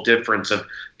noticeable difference of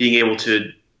being able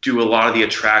to do a lot of the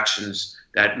attractions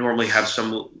that normally have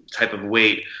some type of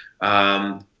wait.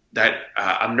 That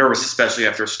I'm nervous, especially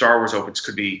after Star Wars opens,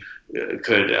 could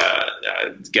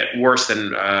get worse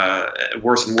and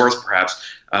worse, perhaps.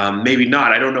 Maybe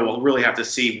not. I don't know. We'll really have to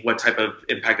see what type of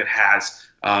impact it has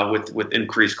with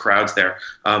increased crowds there.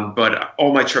 But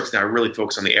all my trips now, I really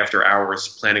focus on the after hours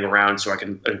planning around, so I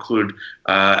can include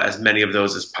as many of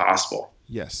those as possible.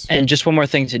 Yes. And just one more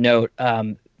thing to note: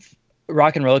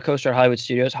 Rock and Roller Coaster at Hollywood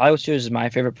Studios. Hollywood Studios is my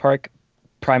favorite park,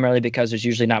 primarily because there's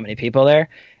usually not many people there.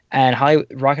 And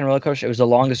Rock and Roller Coaster, it was the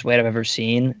longest wait I've ever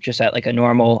seen, just at like a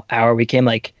normal hour. We came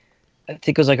I think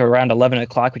it was like around 11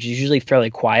 o'clock, which is usually fairly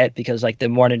quiet because like the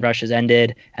morning rush has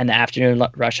ended and the afternoon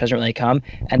rush hasn't really come.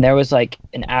 And there was like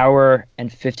an hour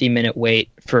and 50-minute wait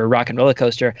for Rock and Roller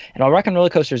Coaster. And while Rock and Roller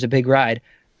Coaster is a big ride,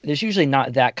 there's usually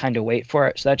not that kind of wait for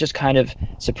it. So that just kind of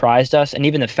surprised us. And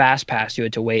even the Fast Pass, you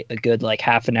had to wait a good like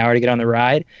half an hour to get on the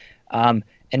ride. And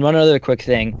one other quick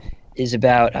thing is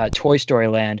about Toy Story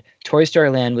Land. Toy Story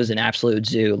Land was an absolute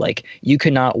zoo. Like you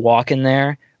could not walk in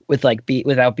there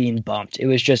without being bumped. It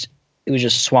was just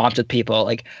swamped with people.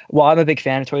 Like while I'm a big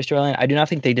fan of Toy Story Land, I do not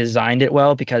think they designed it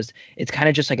well because it's kind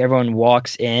of just like everyone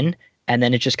walks in and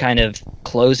then it just kind of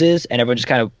closes and everyone just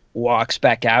kind of walks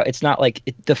back out. It's not like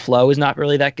the flow is not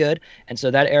really that good. And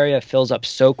so that area fills up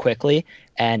so quickly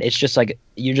and it's just like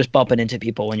you're just bumping into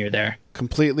people when you're there.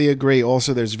 Completely agree.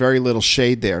 Also, there's very little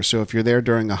shade there. So if you're there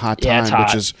during a hot time,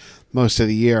 which is most of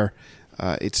the year,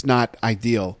 it's not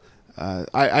ideal.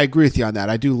 I agree with you on that.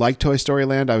 I do like Toy Story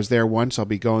Land. I was there once. I'll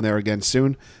be going there again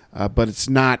soon. But it's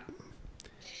not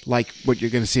like what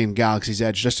you're going to see in Galaxy's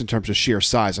Edge, just in terms of sheer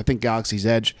size. I think Galaxy's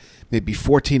Edge maybe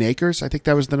 14 acres. I think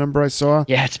that was the number I saw.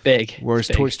 Yeah, it's big. Whereas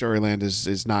Toy Story Land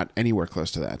is not anywhere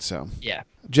close to that. So yeah.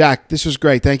 Jack, this was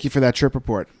great. Thank you for that trip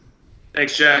report.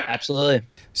 Thanks, Jack. Absolutely.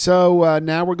 So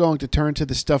now we're going to turn to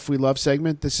the Stuff We Love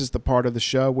segment. This is the part of the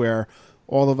show where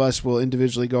all of us will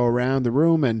individually go around the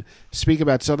room and speak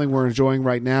about something we're enjoying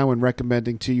right now and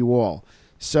recommending to you all.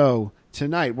 So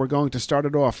tonight we're going to start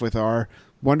it off with our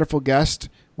wonderful guest,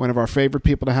 one of our favorite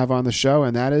people to have on the show,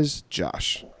 and that is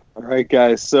Josh. All right,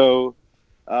 guys. So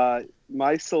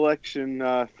my selection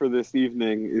for this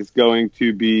evening is going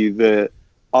to be the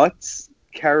Utz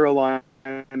Carolina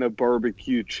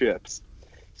barbecue chips.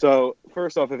 So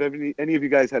first off, have any of you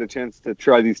guys had a chance to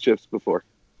try these chips before?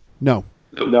 No.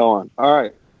 No one. All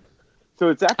right. So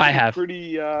it's actually I have.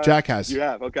 pretty. Jack has. You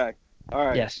have. Okay. All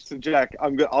right. Yes. So Jack,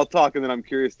 I'll talk and then I'm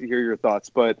curious to hear your thoughts.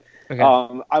 But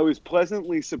Okay. I was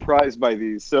pleasantly surprised by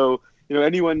these. So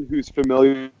anyone who's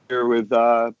familiar with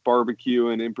barbecue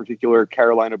and in particular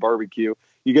Carolina barbecue,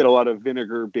 you get a lot of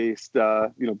vinegar-based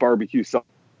barbecue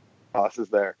sauces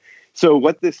there. So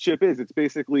what this chip is, it's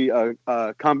basically a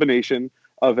combination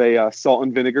of a salt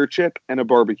and vinegar chip and a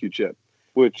barbecue chip,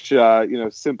 which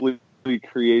simply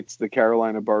creates the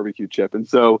Carolina barbecue chip. And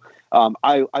so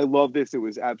I love this. It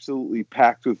was absolutely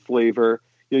packed with flavor.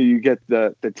 You get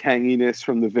the tanginess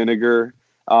from the vinegar,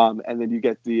 and then you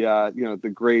get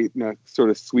the great sort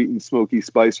of sweet and smoky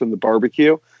spice from the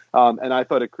barbecue. And I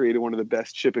thought it created one of the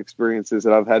best chip experiences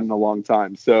that I've had in a long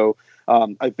time. So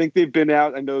I think they've been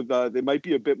out. I know they might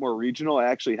be a bit more regional. I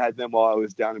actually had them while I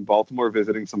was down in Baltimore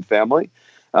visiting some family.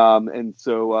 And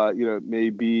so, it may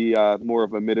be more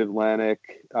of a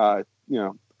mid-Atlantic,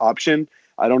 option.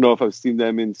 I don't know if I've seen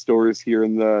them in stores here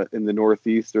in the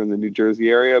Northeast or in the New Jersey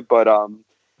area, but,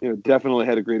 definitely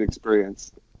had a great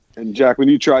experience. And Jack, when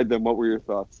you tried them, what were your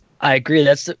thoughts? I agree.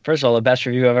 That's, first of all, the best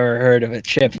review I've ever heard of a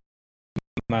chip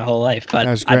my whole life, but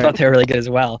I thought they were really good as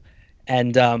well.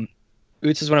 And Utz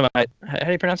is one of my, how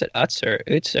do you pronounce it? Utz or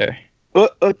Utz or?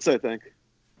 Utz, I think.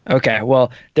 Okay,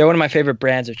 well, they're one of my favorite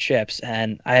brands of chips,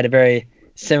 and I had a very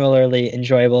similarly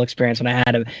enjoyable experience when I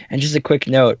had them. And just a quick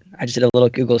note, I just did a little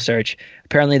Google search.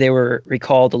 Apparently they were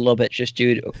recalled a little bit just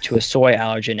due to a soy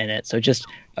allergen in it. So just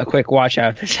a quick watch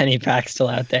out if there's any packs still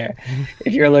out there.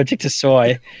 If you're allergic to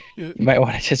soy, you might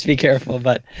want to just be careful.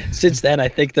 But since then, I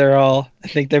think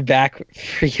they're back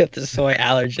free of the soy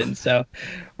allergen, so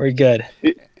we're good.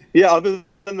 Yeah, other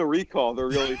than the recall, they're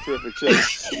really terrific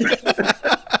chips.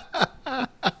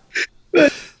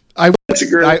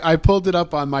 I pulled it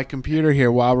up on my computer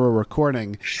here while we're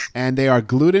recording, and they are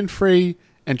gluten-free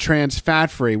and trans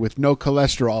fat-free with no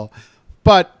cholesterol,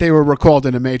 but they were recalled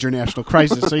in a major national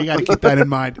crisis, so you got to keep that in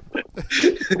mind.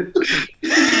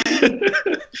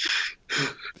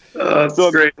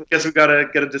 So great. I guess we've got to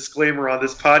get a disclaimer on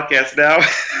this podcast now.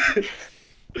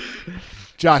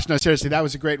 Josh, no, seriously, that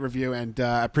was a great review, and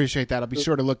I appreciate that. I'll be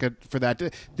sure to look for that.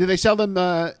 Do they sell them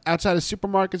outside of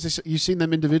supermarkets? You've seen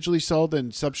them individually sold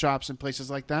in sub shops and places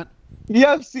like that?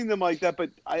 Yeah, I've seen them like that, but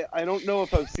I don't know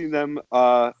if I've seen them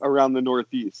around the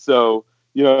Northeast. So,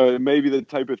 it may be the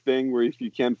type of thing where if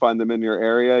you can't find them in your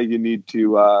area, you need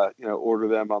to, order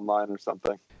them online or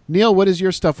something. Neil, what is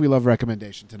your Stuff We Love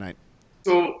recommendation tonight?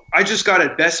 So I just got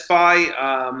at Best Buy.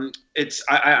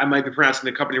 I might be pronouncing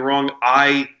the company wrong.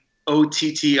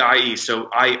 IOTTIE. So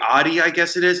IOTTIE, I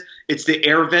guess it is. It's the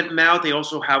air vent mount. They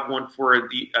also have one for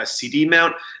the CD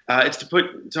mount. It's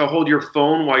to hold your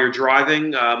phone while you're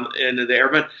driving in the air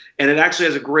vent, and it actually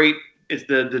has a great. It's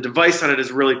the device on it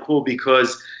is really cool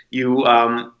because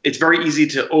it's very easy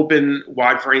to open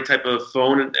wide for any type of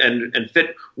phone and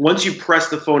fit. Once you press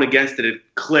the phone against it, it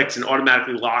clicks and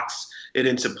automatically locks it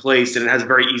into place, and it has a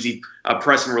very easy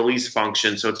press and release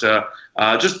function. So it's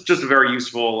just a very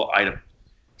useful item.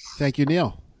 Thank you,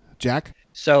 Neil. Jack?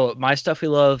 So my Stuff We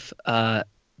Love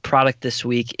product this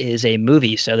week is a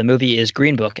movie. So the movie is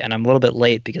Green Book, and I'm a little bit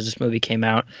late because this movie came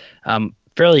out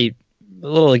a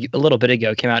little bit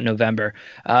ago. It came out in November.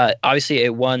 Obviously,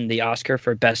 it won the Oscar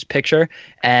for Best Picture,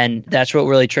 and that's what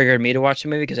really triggered me to watch the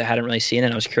movie because I hadn't really seen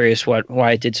it. I was curious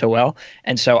why it did so well,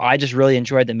 and so I just really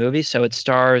enjoyed the movie. So it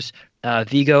stars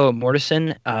Viggo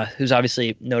Mortensen, who's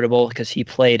obviously notable because he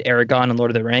played Aragorn in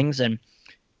Lord of the Rings, and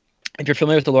if you're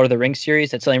familiar with the Lord of the Rings series,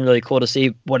 that's something really cool to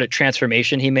see what a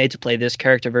transformation he made to play this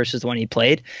character versus the one he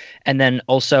played. And then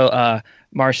also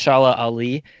Mahershala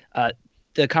Ali.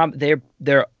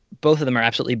 They're both of them are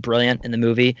absolutely brilliant in the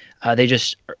movie. They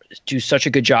just do such a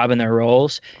good job in their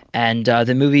roles, and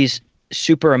the movie's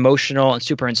super emotional and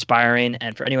super inspiring.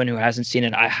 And for anyone who hasn't seen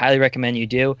it, I highly recommend you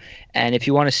do. And if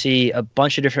you want to see a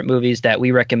bunch of different movies that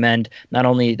we recommend, not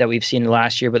only that we've seen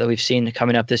last year, but that we've seen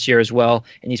coming up this year as well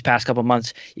in these past couple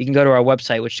months, you can go to our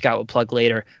website, which Scott will plug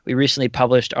later. We recently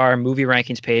published our movie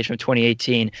rankings page from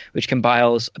 2018, which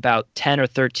compiles about 10 or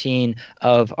 13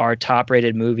 of our top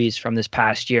rated movies from this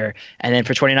past year. And then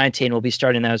for 2019, we'll be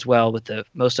starting that as well with the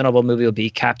most notable movie will be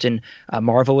Captain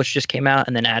Marvel, which just came out,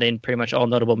 and then add in pretty much all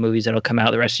notable movies that'll come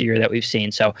out the rest of the year that we've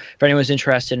seen. So if anyone's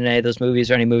interested in any of those movies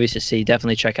or any movies to see,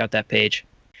 definitely check out that page.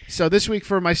 So this week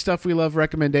for my Stuff We Love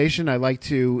recommendation, I'd like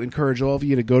to encourage all of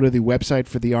you to go to the website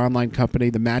for the online company,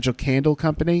 the Magic Candle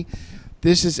Company.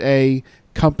 This is a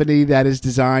company that is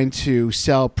designed to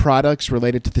sell products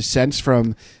related to the scents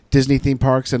from Disney theme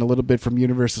parks and a little bit from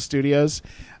Universal Studios.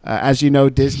 As you know,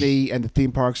 Disney and the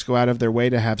theme parks go out of their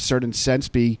way to have certain scents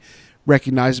be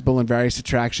recognizable in various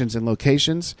attractions and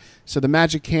locations. So the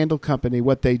Magic Candle Company,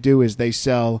 what they do is they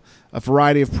sell a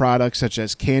variety of products such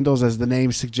as candles, as the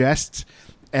name suggests,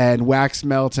 and wax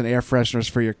melts and air fresheners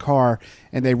for your car.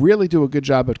 And they really do a good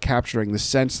job at capturing the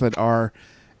scents that are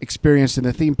experienced in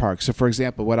the theme park. So, for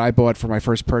example, what I bought for my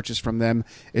first purchase from them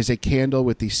is a candle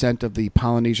with the scent of the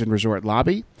Polynesian Resort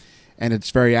lobby. And it's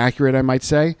very accurate, I might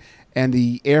say. And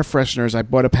the air fresheners, I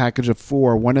bought a package of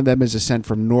 4. One of them is a scent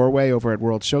from Norway over at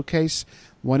World Showcase.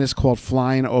 One is called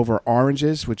Flying Over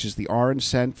Oranges, which is the orange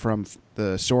scent from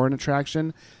the Soarin'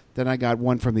 attraction. Then I got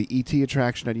one from the E.T.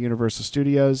 attraction at Universal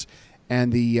Studios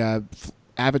and the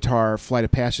Avatar Flight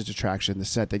of Passage attraction, the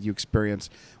scent that you experience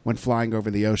when flying over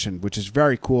the ocean, which is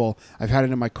very cool. I've had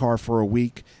it in my car for a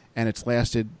week, and it's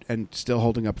lasted and still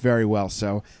holding up very well.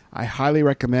 So I highly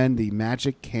recommend the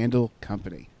Magic Candle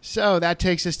Company. So that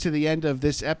takes us to the end of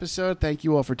this episode. Thank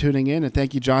you all for tuning in, and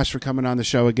thank you, Josh, for coming on the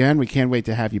show again. We can't wait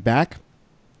to have you back.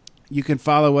 You can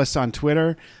follow us on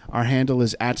Twitter. Our handle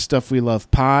is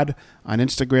 @StuffWeLovePod. On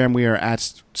Instagram, we are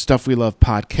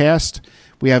 @StuffWeLovePodcast.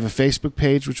 We have a Facebook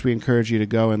page, which we encourage you to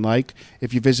go and like.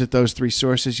 If you visit those 3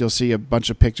 sources, you'll see a bunch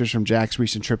of pictures from Jack's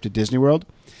recent trip to Disney World.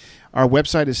 Our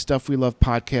website is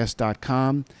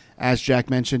StuffWeLovePodcast.com. As Jack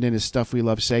mentioned in his Stuff We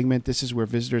Love segment, this is where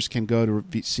visitors can go to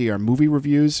see our movie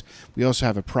reviews. We also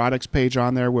have a products page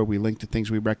on there where we link to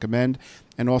things we recommend,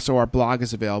 and also our blog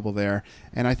is available there.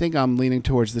 And I think I'm leaning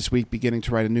towards this week beginning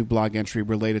to write a new blog entry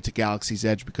related to Galaxy's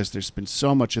Edge because there's been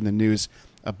so much in the news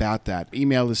about that.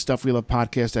 Email is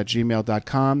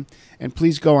stuffwelovepodcast@gmail.com. And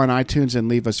please go on iTunes and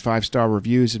leave us 5-star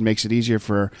reviews. It makes it easier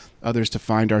for others to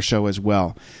find our show as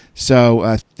well.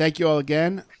 So thank you all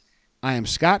again. I am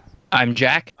Scott. I'm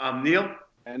Jack. I'm Neil.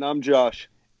 And I'm Josh.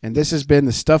 And this has been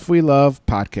the Stuff We Love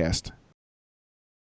podcast.